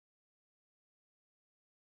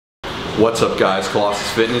What's up guys,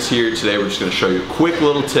 Colossus Fitness here. Today we're just going to show you a quick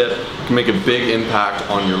little tip that can make a big impact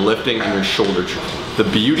on your lifting and your shoulder training. The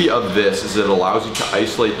beauty of this is it allows you to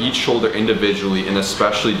isolate each shoulder individually and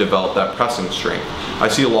especially develop that pressing strength. I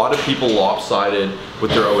see a lot of people lopsided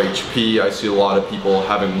with their OHP. I see a lot of people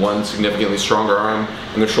having one significantly stronger arm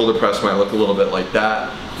and their shoulder press might look a little bit like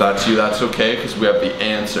that. If that's you, that's okay, because we have the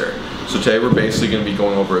answer. So today we're basically going to be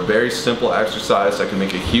going over a very simple exercise that can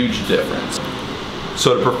make a huge difference.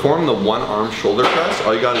 So to perform the one arm shoulder press,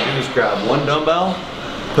 all you gotta do is grab one dumbbell,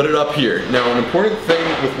 put it up here. Now an important thing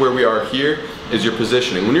with where we are here is your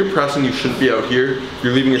positioning. When you're pressing, you shouldn't be out here.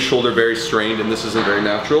 You're leaving your shoulder very strained and this isn't very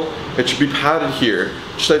natural. It should be padded here,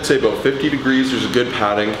 just I'd say about 50 degrees, there's a good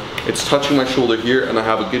padding. It's touching my shoulder here and I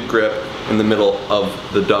have a good grip in the middle of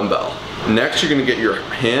the dumbbell. Next, you're gonna get your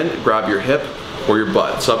hand, grab your hip or your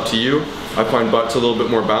butt. It's up to you. I find butt's a little bit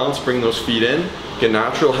more balanced. Bring those feet in, get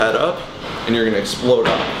natural head up, and you're gonna explode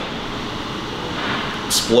up.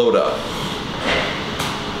 Explode up.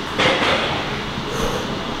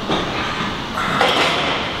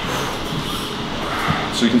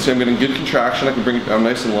 So you can see I'm getting good contraction. I can bring it down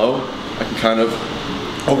nice and low. I can kind of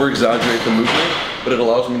over-exaggerate the movement, but it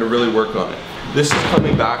allows me to really work on it. This is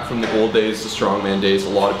coming back from the old days, the strongman days. A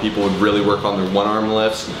lot of people would really work on their one arm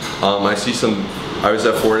lifts. I was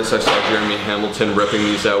at Fortis, I saw Jeremy Hamilton ripping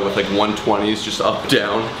these out with like 120s, just up,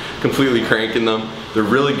 down, completely cranking them. They're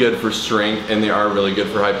really good for strength and they are really good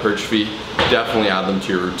for hypertrophy. Definitely add them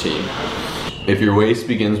to your routine. If your waist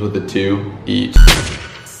begins with a 2, eat.